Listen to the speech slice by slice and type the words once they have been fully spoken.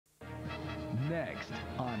Next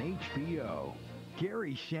on HBO,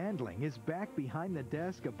 Gary Shandling is back behind the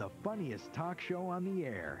desk of the funniest talk show on the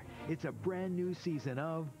air. It's a brand new season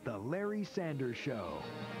of The Larry Sanders Show.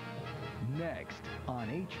 Next on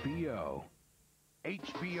HBO.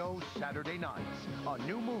 HBO Saturday nights. A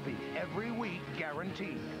new movie every week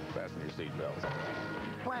guaranteed. Fasten your seatbelts.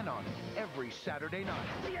 Plan on it every Saturday night.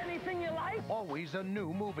 See anything you like? Always a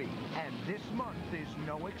new movie. And this month is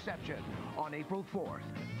no exception. On April 4th,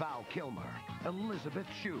 Val Kilmer, Elizabeth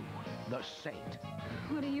Shue, The Saint.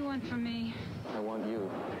 What do you want from me? I want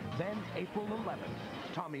you. Then April 11th,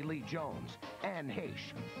 Tommy Lee Jones, Anne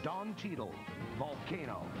Heche, Don Cheadle,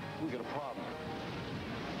 Volcano. We got a problem.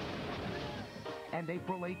 And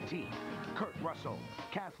April 18th, Kurt Russell,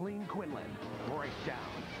 Kathleen Quinlan, Breakdown.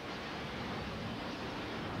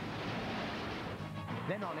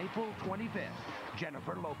 Then on April 25th,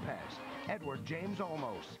 Jennifer Lopez, Edward James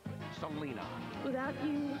Olmos, Selena. Without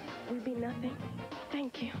you, we'd be nothing.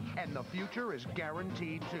 Thank you. And the future is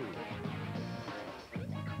guaranteed too.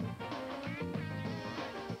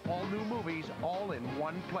 All new movies, all in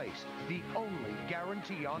one place. The only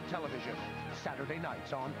guarantee on television. Saturday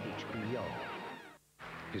nights on HBO.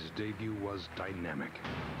 His debut was dynamic,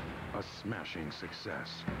 a smashing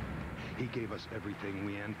success. He gave us everything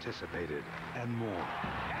we anticipated and more.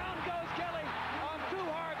 Down goes Kelly on two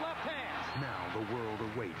hard left hands. Now the world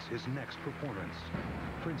awaits his next performance.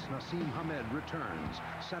 Prince Nassim Hamed returns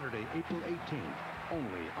Saturday, April 18th,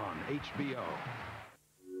 only on HBO.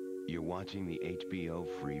 You're watching the HBO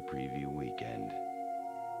Free Preview Weekend.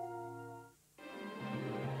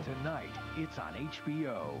 Tonight, it's on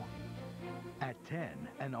HBO. At 10,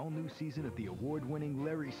 an all-new season of the award-winning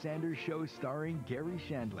Larry Sanders Show starring Gary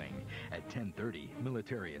Shandling. At 10:30,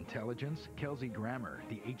 military intelligence, Kelsey Grammer,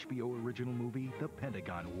 the HBO original movie, The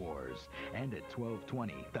Pentagon Wars. And at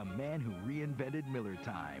 12:20, the man who reinvented Miller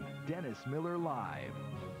Time, Dennis Miller Live.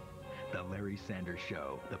 The Larry Sanders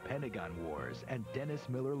Show, The Pentagon Wars, and Dennis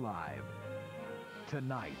Miller Live.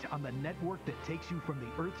 Tonight on the network that takes you from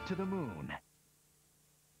the Earth to the Moon.